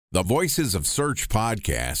The Voices of Search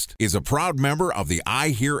podcast is a proud member of the I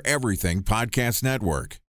Hear Everything podcast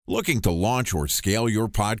network. Looking to launch or scale your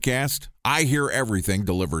podcast? I Hear Everything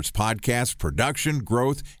delivers podcast production,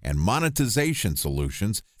 growth, and monetization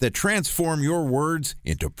solutions that transform your words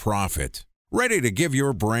into profit. Ready to give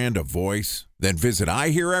your brand a voice? Then visit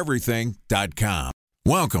iheareverything.com.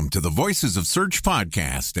 Welcome to the Voices of Search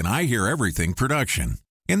podcast and I Hear Everything production.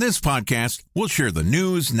 In this podcast, we'll share the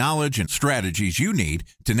news, knowledge, and strategies you need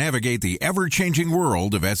to navigate the ever-changing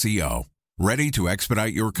world of SEO. Ready to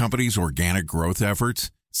expedite your company's organic growth efforts?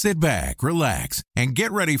 Sit back, relax, and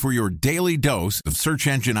get ready for your daily dose of search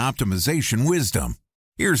engine optimization wisdom.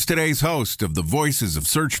 Here's today's host of the Voices of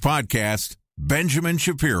Search podcast, Benjamin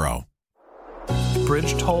Shapiro.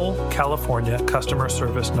 Bridge toll, California, customer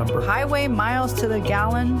service number. Highway miles to the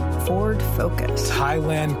gallon, Ford Focus.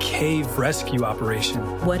 Thailand cave rescue operation.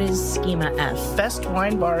 What is Schema F? Best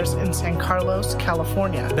wine bars in San Carlos,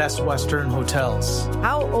 California. Best Western hotels.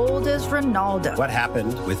 How old is Ronaldo? What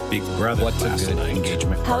happened with Big Brother? What's a good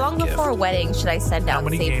engagement? How long before a wedding should I send out How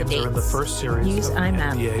many save games the dates? are in the first series? Use of the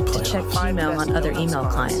IMAP NBA to check playoffs? Gmail on other email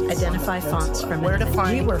clients. Identify fonts from Where to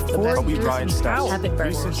find We were 4 we years ride in stuff. house. Have it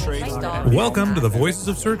burn. Welcome to the Voices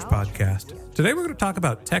of Search podcast. Today we're going to talk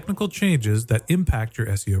about technical changes that impact your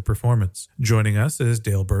SEO performance. Joining us is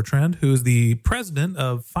Dale Bertrand, who is the president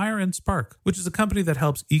of Fire&Spark, which is a company that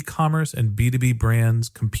helps e-commerce and B2B brands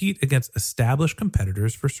compete against established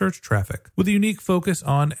competitors for search traffic. With a unique focus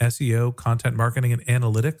on SEO, content marketing, and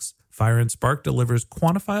analytics, Fire&Spark delivers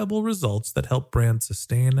quantifiable results that help brands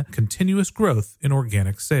sustain continuous growth in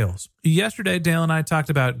organic sales. Yesterday, Dale and I talked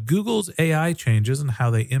about Google's AI changes and how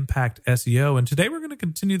they impact SEO, and today we're going to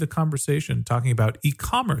continue the conversation talking about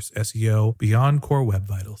e-commerce SEO beyond core web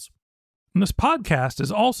vitals. And this podcast is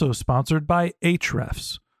also sponsored by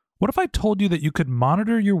Ahrefs. What if I told you that you could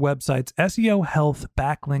monitor your website's SEO health,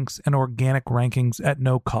 backlinks, and organic rankings at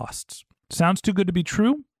no costs? Sounds too good to be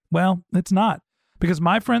true? Well, it's not. Because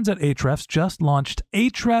my friends at Ahrefs just launched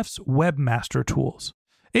Ahrefs Webmaster Tools.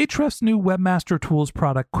 Ahrefs' new Webmaster Tools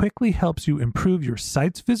product quickly helps you improve your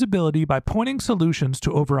site's visibility by pointing solutions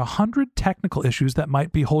to over 100 technical issues that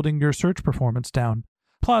might be holding your search performance down.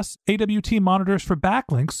 Plus, AWT monitors for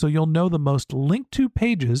backlinks so you'll know the most linked to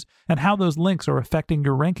pages and how those links are affecting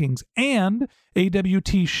your rankings. And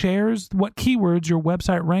AWT shares what keywords your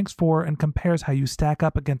website ranks for and compares how you stack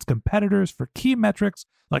up against competitors for key metrics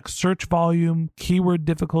like search volume, keyword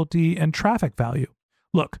difficulty, and traffic value.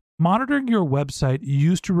 Look, monitoring your website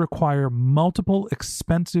used to require multiple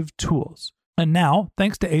expensive tools. And now,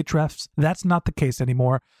 thanks to Ahrefs, that's not the case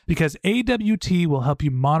anymore because AWT will help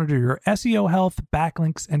you monitor your SEO health,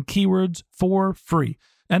 backlinks, and keywords for free.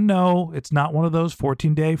 And no, it's not one of those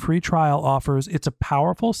 14-day free trial offers. It's a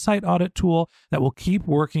powerful site audit tool that will keep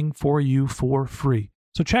working for you for free.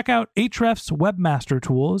 So check out Ahrefs Webmaster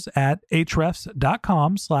Tools at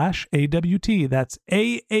ahrefs.com/AWT. That's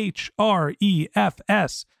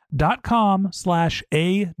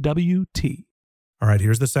ahrefs.com/AWT. All right,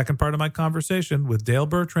 here's the second part of my conversation with Dale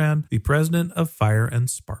Bertrand, the president of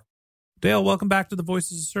Fire&Spark. Dale, welcome back to the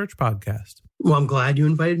Voices of Search podcast. Well, I'm glad you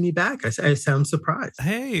invited me back. I sound surprised.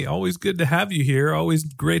 Hey, always good to have you here. Always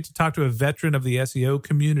great to talk to a veteran of the SEO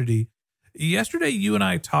community. Yesterday, you and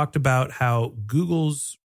I talked about how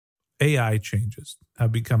Google's AI changes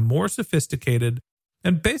have become more sophisticated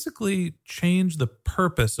and basically changed the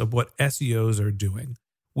purpose of what SEOs are doing.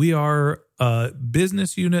 We are a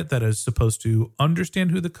business unit that is supposed to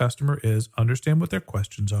understand who the customer is, understand what their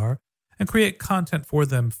questions are, and create content for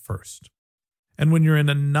them first. And when you're in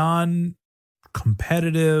a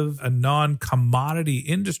non-competitive, a non-commodity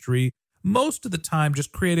industry, most of the time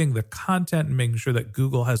just creating the content and making sure that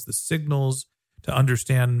Google has the signals to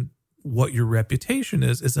understand what your reputation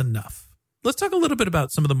is enough. Let's talk a little bit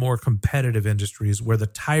about some of the more competitive industries where the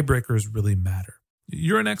tiebreakers really matter.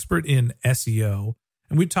 You're an expert in SEO,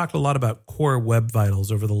 and we've talked a lot about core web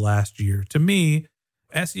vitals over the last year. To me,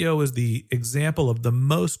 SEO is the example of the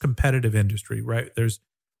most competitive industry, right? There's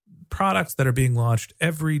products that are being launched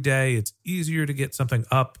every day. It's easier to get something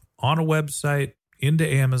up on a website, into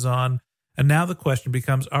Amazon. And now the question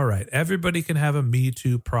becomes, all right, everybody can have a Me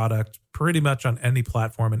Too product pretty much on any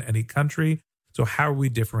platform in any country. So how are we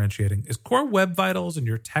differentiating? Is core web vitals and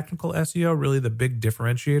your technical SEO really the big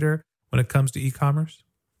differentiator when it comes to e-commerce?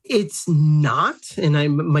 It's not, and I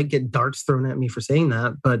might get darts thrown at me for saying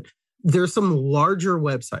that, but there's some larger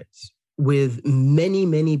websites with many,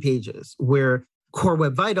 many pages where core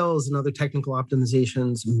web vitals and other technical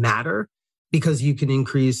optimizations matter because you can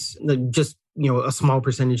increase a small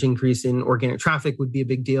percentage increase in organic traffic would be a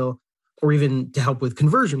big deal, or even to help with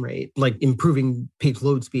conversion rate, like improving page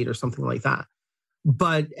load speed or something like that.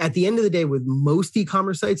 But at the end of the day, with most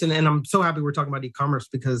e-commerce sites, and I'm so happy we're talking about e-commerce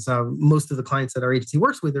because most of the clients that our agency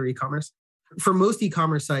works with are e-commerce. For most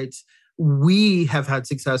e-commerce sites, we have had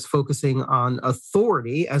success focusing on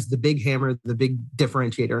authority as the big hammer, the big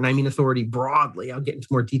differentiator. And I mean authority broadly. I'll get into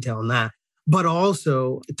more detail on that. But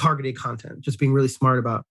also targeted content, just being really smart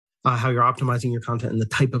about how you're optimizing your content and the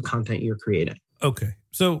type of content you're creating. Okay.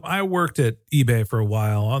 So I worked at eBay for a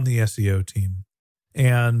while on the SEO team.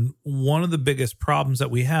 And one of the biggest problems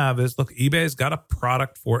that we have is, look, eBay's got a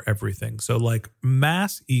product for everything. So like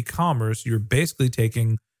mass e-commerce, you're basically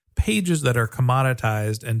taking pages that are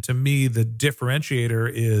commoditized. And to me, the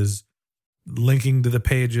differentiator is linking to the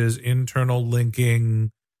pages, internal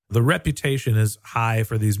linking. The reputation is high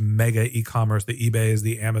for these mega e-commerce, the eBays,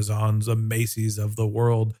 the Amazons, the Macy's of the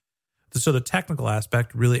world. So the technical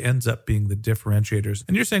aspect really ends up being the differentiators.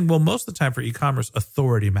 And you're saying, well, most of the time for e-commerce,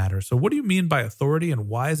 authority matters. So what do you mean by authority, and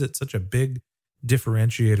why is it such a big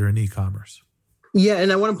differentiator in e-commerce? Yeah,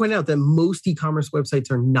 and I want to point out that most e-commerce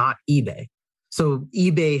websites are not eBay. So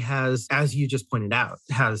eBay has, as you just pointed out,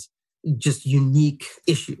 has just unique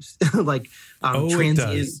issues like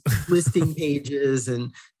transient listing pages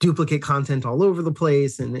and duplicate content all over the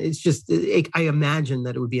place. And it's just, I imagine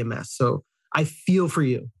that it would be a mess. So I feel for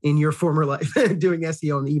you in your former life doing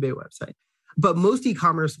SEO on the eBay website. But most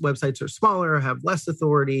e-commerce websites are smaller, have less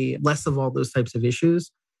authority, less of all those types of issues.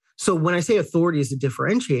 So when I say authority is a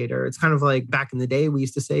differentiator, it's kind of like back in the day, we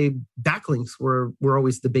used to say backlinks were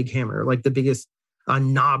always the big hammer, like the biggest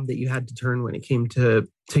knob that you had to turn when it came to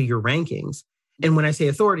your rankings. And when I say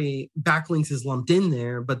authority, backlinks is lumped in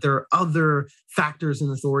there, but there are other factors in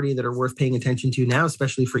authority that are worth paying attention to now,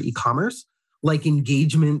 especially for e-commerce, like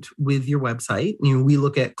engagement with your website. You know, we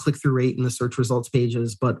look at click-through rate in the search results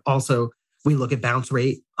pages, but also we look at bounce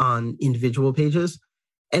rate on individual pages.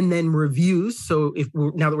 And then reviews. So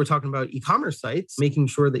now that we're talking about e-commerce sites, making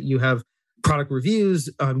sure that you have product reviews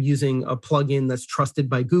using a plugin that's trusted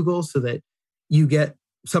by Google so that you get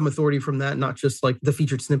some authority from that, not just like the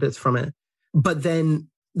featured snippets from it. But then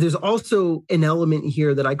there's also an element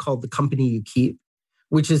here that I call the company you keep,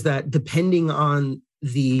 which is that depending on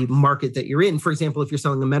the market that you're in, for example, if you're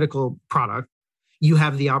selling a medical product, you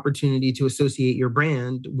have the opportunity to associate your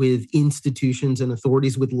brand with institutions and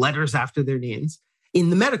authorities with letters after their names in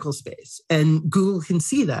the medical space. And Google can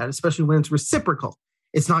see that, especially when it's reciprocal.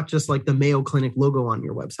 It's not just like the Mayo Clinic logo on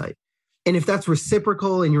your website. And if that's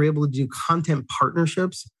reciprocal and you're able to do content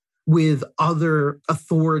partnerships with other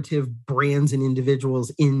authoritative brands and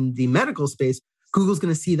individuals in the medical space, Google's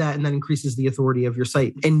going to see that, and that increases the authority of your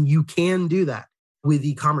site. And you can do that with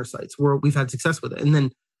e-commerce sites where we've had success with it. And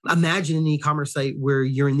then imagine an e-commerce site where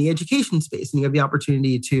you're in the education space and you have the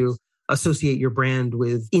opportunity to associate your brand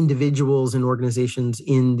with individuals and organizations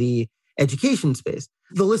in the education space.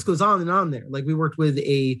 The list goes on and on there. Like we worked with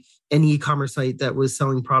an e-commerce site that was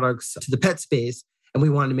selling products to the pet space. And we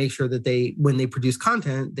wanted to make sure that when they produce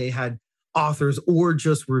content, they had authors or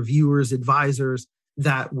just reviewers, advisors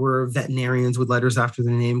that were veterinarians with letters after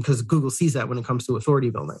their name, because Google sees that when it comes to authority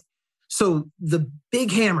building. So the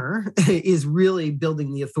big hammer is really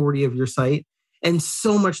building the authority of your site. And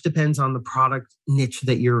so much depends on the product niche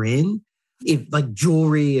that you're in. If like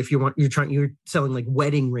jewelry, if you're selling like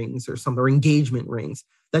wedding rings or something, or engagement rings,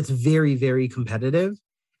 that's very, very competitive.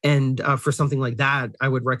 And for something like that, I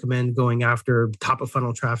would recommend going after top of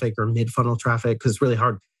funnel traffic or mid funnel traffic, because it's really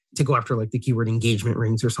hard to go after like the keyword engagement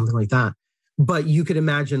rings or something like that. But you could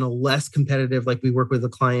imagine a less competitive, like we work with a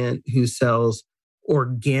client who sells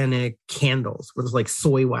organic candles, where there's like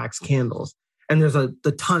soy wax candles. And there's a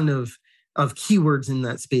ton of keywords in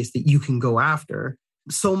that space that you can go after.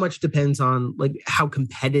 So much depends on like how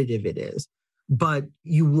competitive it is. But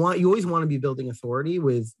you always want to be building authority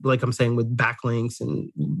with, like I'm saying, with backlinks and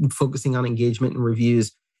focusing on engagement and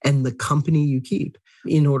reviews and the company you keep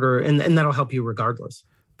in order, and that'll help you regardless.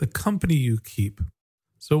 The company you keep.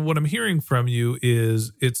 So what I'm hearing from you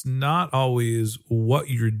is it's not always what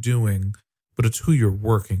you're doing, but it's who you're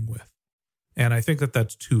working with. And I think that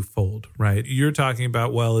that's twofold, right? You're talking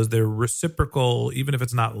about, well, is there reciprocal, even if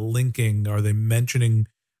it's not linking, are they mentioning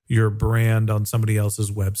your brand on somebody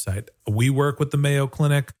else's website? We work with the Mayo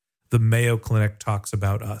Clinic. The Mayo Clinic talks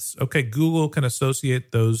about us. Okay, Google can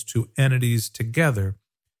associate those two entities together.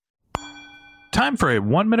 Time for a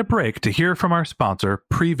 1-minute break to hear from our sponsor,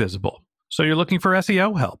 Previsible. So you're looking for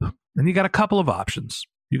SEO help, and you got a couple of options.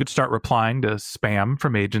 You could start replying to spam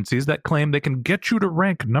from agencies that claim they can get you to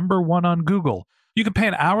rank #1 on Google. You can pay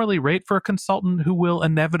an hourly rate for a consultant who will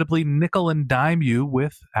inevitably nickel and dime you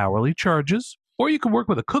with hourly charges. Or you can work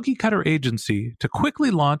with a cookie-cutter agency to quickly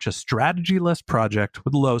launch a strategy-less project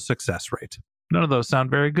with low success rate. None of those sound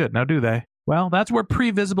very good, now do they? Well, that's where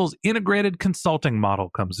Previsible's integrated consulting model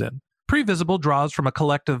comes in. Previsible draws from a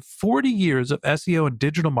collective 40 years of SEO and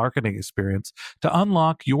digital marketing experience to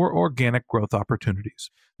unlock your organic growth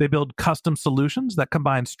opportunities. They build custom solutions that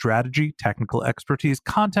combine strategy, technical expertise,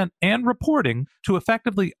 content, and reporting to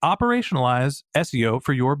effectively operationalize SEO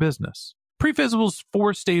for your business. Previsible's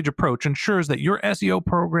 4-stage approach ensures that your SEO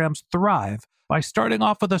programs thrive by starting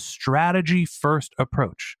off with a strategy-first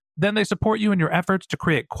approach. Then they support you in your efforts to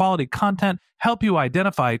create quality content, help you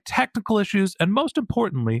identify technical issues, and most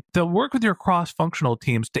importantly, they'll work with your cross-functional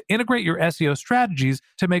teams to integrate your SEO strategies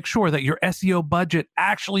to make sure that your SEO budget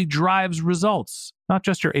actually drives results, not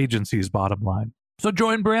just your agency's bottom line. So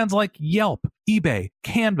join brands like Yelp, eBay,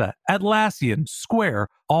 Canva, Atlassian, Square,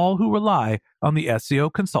 all who rely on the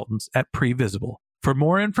SEO consultants at Previsible. For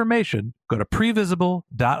more information, go to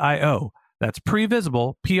previsible.io. That's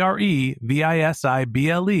Previsible, Previsible.io.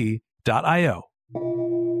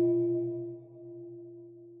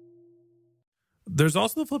 There's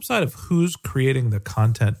also the flip side of who's creating the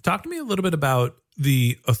content. Talk to me a little bit about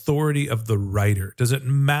the authority of the writer. Does it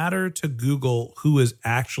matter to Google who is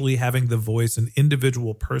actually having the voice, an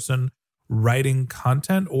individual person writing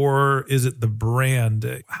content, or is it the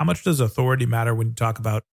brand? How much does authority matter when you talk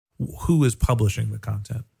about who is publishing the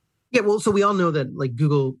content? Yeah, well, so we all know that like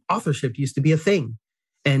Google authorship used to be a thing.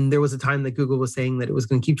 And there was a time that Google was saying that it was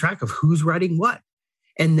going to keep track of who's writing what.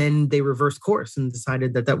 And then they reversed course and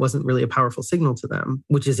decided that that wasn't really a powerful signal to them,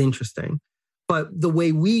 which is interesting. But the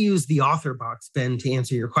way we use the author box, Ben, to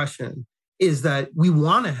answer your question, is that we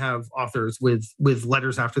want to have authors with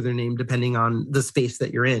letters after their name, depending on the space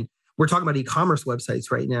that you're in. We're talking about e-commerce websites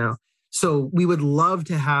right now. So we would love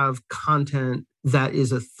to have content that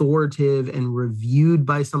is authoritative and reviewed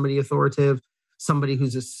by somebody authoritative, somebody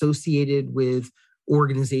who's associated with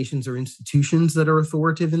organizations or institutions that are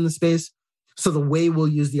authoritative in the space. So the way we'll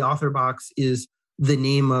use the author box is the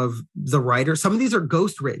name of the writer. Some of these are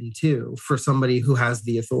ghost written too for somebody who has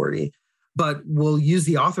the authority, but we'll use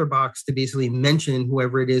the author box to basically mention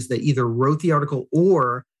whoever it is that either wrote the article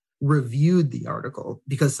or reviewed the article,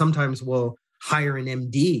 because sometimes we'll hire an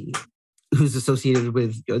MD who's associated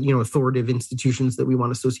with, authoritative institutions that we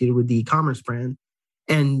want associated with the e-commerce brand.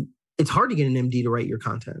 And it's hard to get an MD to write your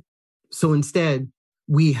content. So instead,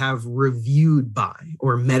 we have reviewed by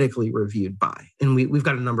or medically reviewed by. And we've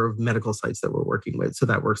got a number of medical sites that we're working with, so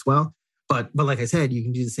that works well. But like I said, you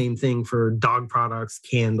can do the same thing for dog products,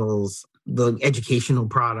 candles, the educational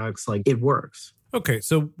products, like it works. Okay,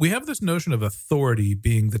 so we have this notion of authority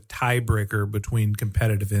being the tiebreaker between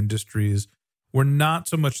competitive industries. We're not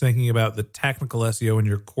so much thinking about the technical SEO and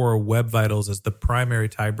your core web vitals as the primary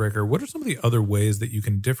tiebreaker. What are some of the other ways that you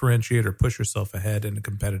can differentiate or push yourself ahead in a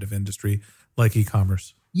competitive industry like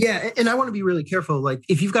e-commerce? Yeah, and I want to be really careful. Like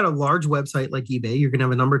if you've got a large website like eBay, you're going to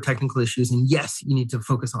have a number of technical issues, and yes, you need to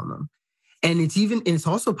focus on them. And it's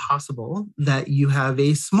also possible that you have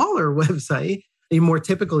a smaller website, a more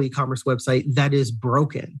typical e-commerce website that is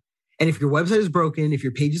broken. And if your website is broken, if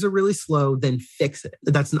your pages are really slow, then fix it.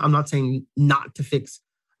 I'm not saying not to fix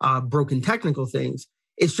broken technical things.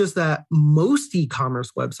 It's just that most e-commerce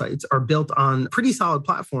websites are built on a pretty solid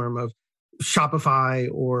platform of Shopify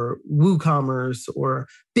or WooCommerce or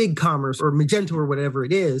BigCommerce or Magento or whatever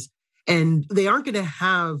it is. And they aren't going to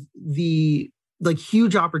have the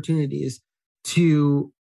huge opportunities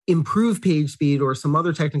to improve page speed or some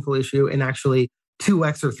other technical issue and actually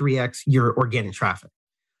 2x or 3x your organic traffic.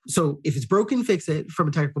 So if it's broken, fix it from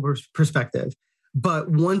a technical perspective. But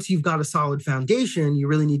once you've got a solid foundation, you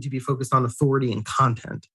really need to be focused on authority and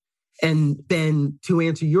content. And Ben, to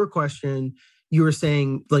answer your question, you were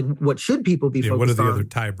saying, what should people be focused on? What are the other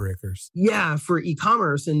tiebreakers? Yeah, for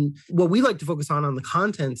e-commerce. And what we like to focus on the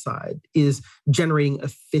content side is generating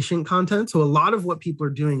efficient content. So a lot of what people are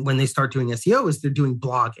doing when they start doing SEO is they're doing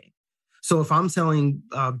blogging. So if I'm selling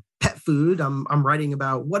pet food, I'm writing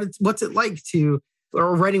about what's it like to,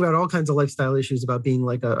 or writing about all kinds of lifestyle issues about being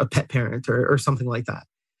like a pet parent or something like that.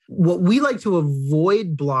 What we like to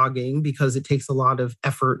avoid blogging because it takes a lot of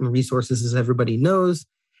effort and resources, as everybody knows,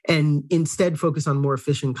 and instead focus on more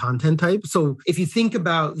efficient content types. So if you think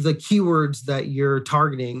about the keywords that you're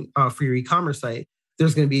targeting for your e-commerce site,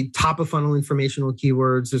 there's going to be top of funnel informational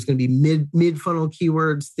keywords. There's going to be mid funnel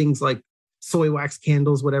keywords, things like soy wax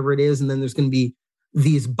candles, whatever it is. And then there's going to be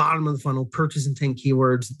these bottom of the funnel purchase intent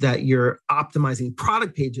keywords that you're optimizing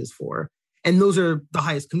product pages for. And those are the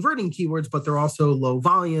highest converting keywords, but they're also low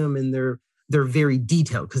volume and they're very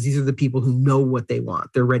detailed because these are the people who know what they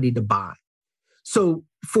want. They're ready to buy. So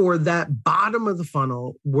for that bottom of the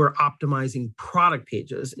funnel, we're optimizing product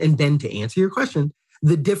pages. And then to answer your question,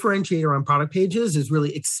 the differentiator on product pages is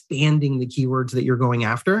really expanding the keywords that you're going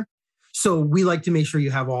after. So we like to make sure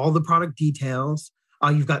you have all the product details.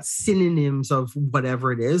 You've got synonyms of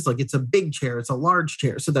whatever it is, like it's a big chair, it's a large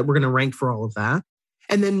chair, so that we're going to rank for all of that.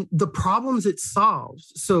 And then the problems it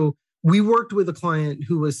solves. So we worked with a client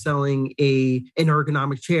who was selling an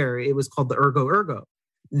ergonomic chair. It was called the Ergo.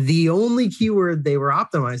 The only keyword they were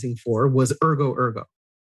optimizing for was Ergo.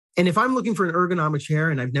 And if I'm looking for an ergonomic chair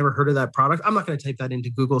and I've never heard of that product, I'm not going to type that into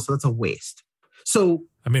Google. So that's a waste. So,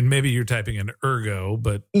 I mean, maybe you're typing in ergo,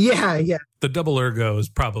 but yeah. The double ergo is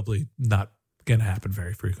probably not going to happen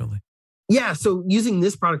very frequently. Yeah. So using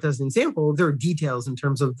this product as an example, there are details in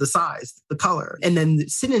terms of the size, the color, and then the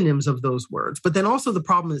synonyms of those words, but then also the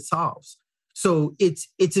problem it solves. So it's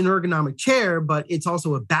an ergonomic chair, but it's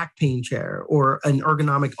also a back pain chair or an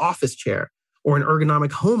ergonomic office chair or an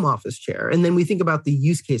ergonomic home office chair. And then we think about the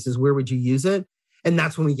use cases. Where would you use it? And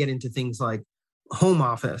that's when we get into things like home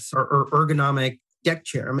office or ergonomic deck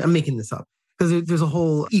chair. I'm making this up because there's a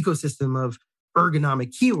whole ecosystem of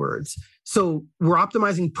ergonomic keywords. So we're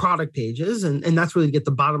optimizing product pages, and that's really to get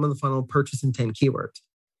the bottom of the funnel purchase intent keywords.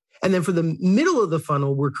 And then for the middle of the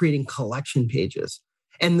funnel, we're creating collection pages.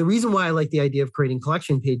 And the reason why I like the idea of creating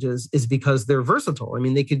collection pages is because they're versatile. I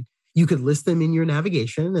mean, you could list them in your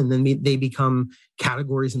navigation and then they become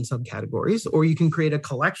categories and subcategories, or you can create a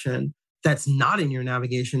collection that's not in your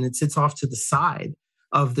navigation. It sits off to the side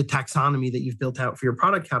of the taxonomy that you've built out for your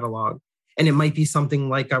product catalog. And it might be something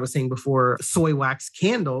like I was saying before, soy wax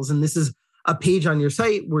candles. And this is a page on your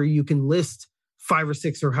site where you can list 5 or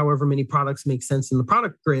 6 or however many products make sense in the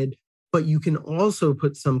product grid, but you can also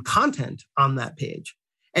put some content on that page.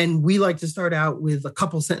 And we like to start out with a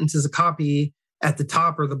couple sentences of copy at the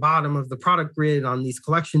top or the bottom of the product grid on these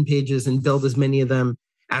collection pages and build as many of them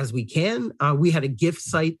as we can. We had a gift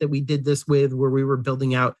site that we did this with where we were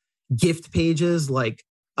building out gift pages like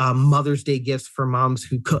Mother's Day gifts for moms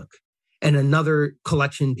who cook. And another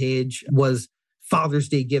collection page was Father's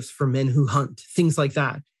Day gifts for men who hunt, things like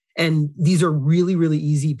that. And these are really, really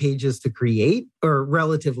easy pages to create, or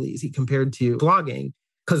relatively easy compared to blogging,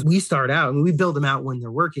 because we start out and we build them out when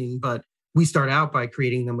they're working, but we start out by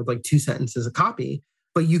creating them with like 2 sentences of copy.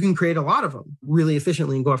 But you can create a lot of them really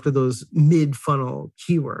efficiently and go after those mid-funnel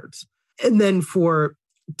keywords. And then for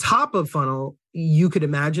top of funnel, you could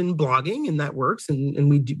imagine blogging, and that works. And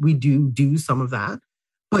we do some of that.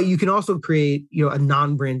 But you can also create, a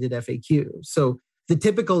non-branded FAQ. So the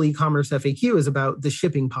typical e-commerce FAQ is about the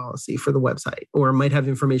shipping policy for the website, or might have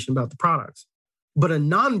information about the products. But a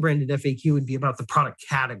non-branded FAQ would be about the product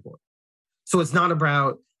category. So it's not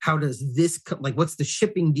about how does this, like what's the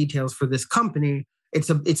shipping details for this company?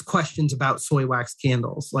 It's questions about soy wax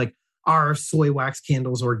candles, like are soy wax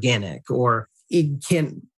candles organic? Or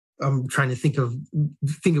I'm trying to think of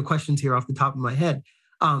questions here off the top of my head.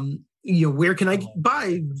 Where can I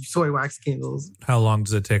buy soy wax candles? How long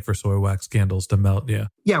does it take for soy wax candles to melt? Yeah.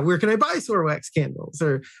 Yeah. Where can I buy soy wax candles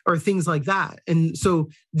or things like that? And so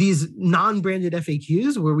these non-branded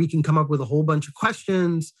FAQs where we can come up with a whole bunch of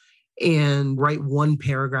questions and write 1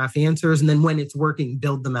 paragraph answers. And then when it's working,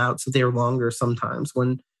 build them out so they're longer sometimes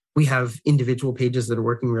when we have individual pages that are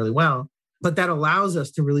working really well. But that allows us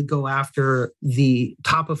to really go after the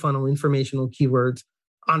top of funnel informational keywords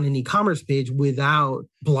on an e-commerce page without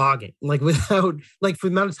blogging, for the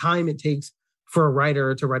amount of time it takes for a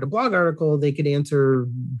writer to write a blog article, they could answer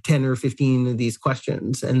 10 or 15 of these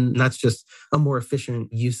questions. And that's just a more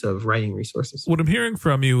efficient use of writing resources. What I'm hearing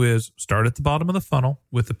from you is start at the bottom of the funnel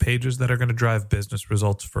with the pages that are going to drive business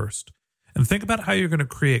results first. And think about how you're going to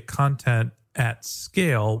create content at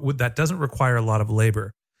scale that doesn't require a lot of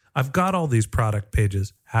labor. I've got all these product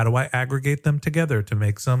pages. How do I aggregate them together to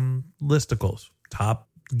make some listicles? Top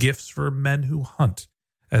gifts for men who hunt,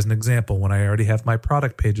 as an example, when I already have my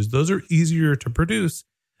product pages. Those are easier to produce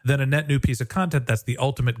than a net new piece of content that's the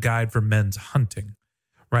ultimate guide for men's hunting,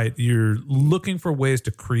 right? You're looking for ways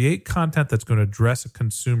to create content that's going to address a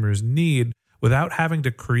consumer's need without having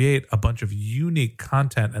to create a bunch of unique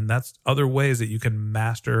content. And that's other ways that you can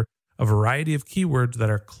master a variety of keywords that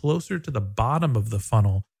are closer to the bottom of the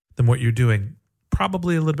funnel than what you're doing.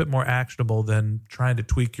 Probably a little bit more actionable than trying to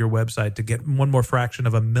tweak your website to get 1 more fraction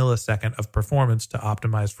of a millisecond of performance to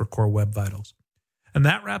optimize for core web vitals. And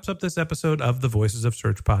that wraps up this episode of the Voices of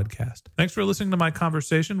Search podcast. Thanks for listening to my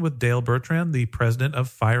conversation with Dale Bertrand, the president of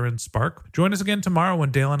Fire&Spark. Join us again tomorrow when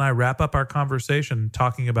Dale and I wrap up our conversation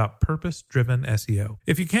talking about purpose-driven SEO.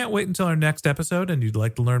 If you can't wait until our next episode and you'd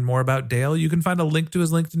like to learn more about Dale, you can find a link to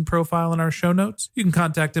his LinkedIn profile in our show notes. You can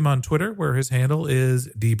contact him on Twitter, where his handle is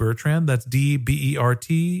dbertrand. That's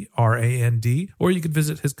DBERTRAND. Or you could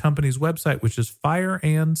visit his company's website, which is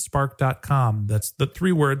fireandspark.com. That's the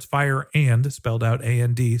 3 words, fire and, spelled out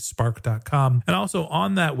Fire&Spark.com. And also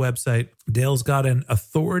on that website, Dale's got an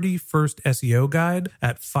authority first SEO guide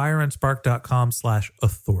at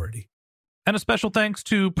fireandspark.com/authority. And a special thanks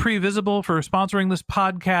to Previsible for sponsoring this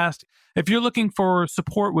podcast. If you're looking for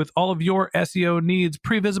support with all of your SEO needs,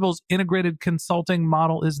 Previsible's integrated consulting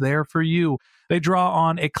model is there for you. They draw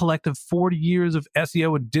on a collective 40 years of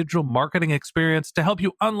SEO and digital marketing experience to help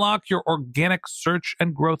you unlock your organic search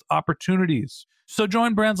and growth opportunities. So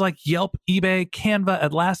join brands like Yelp, eBay, Canva,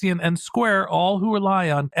 Atlassian, and Square, all who rely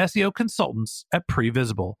on SEO consultants at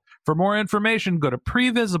Previsible. For more information, go to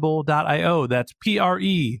previsible.io. That's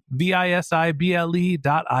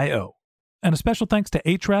previsible.io. And a special thanks to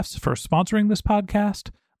Ahrefs for sponsoring this podcast.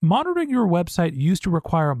 Monitoring your website used to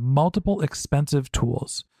require multiple expensive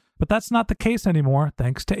tools, but that's not the case anymore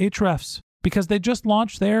thanks to Ahrefs, because they just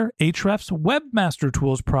launched their Ahrefs Webmaster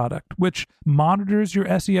Tools product, which monitors your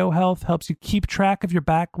SEO health, helps you keep track of your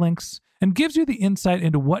backlinks, and gives you the insight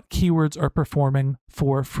into what keywords are performing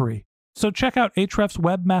for free. So check out Ahrefs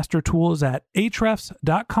Webmaster Tools at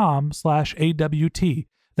ahrefs.com/AWT.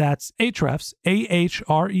 That's Ahrefs,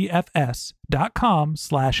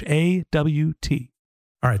 ahrefs.com/AWT.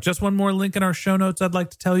 All right, just one more link in our show notes I'd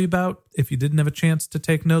like to tell you about. If you didn't have a chance to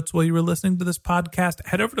take notes while you were listening to this podcast,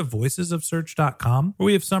 head over to voicesofsearch.com, where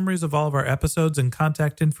we have summaries of all of our episodes and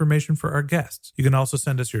contact information for our guests. You can also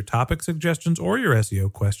send us your topic suggestions or your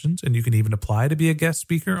SEO questions, and you can even apply to be a guest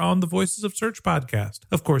speaker on the Voices of Search podcast.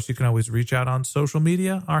 Of course, you can always reach out on social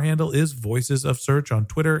media. Our handle is Voices of Search on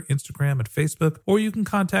Twitter, Instagram, and Facebook, or you can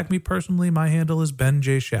contact me personally. My handle is Ben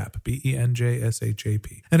J. Shap,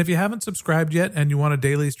 BenJShap. And if you haven't subscribed yet and you want a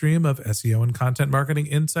daily stream of SEO and content marketing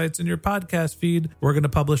insights in your podcast feed, we're going to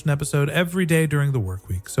publish an episode every day during the work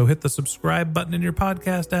week. So hit the subscribe button in your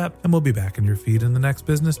podcast app and we'll be back in your feed in the next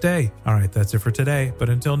business day. All right, that's it for today. But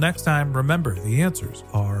until next time, remember, the answers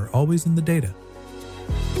are always in the data.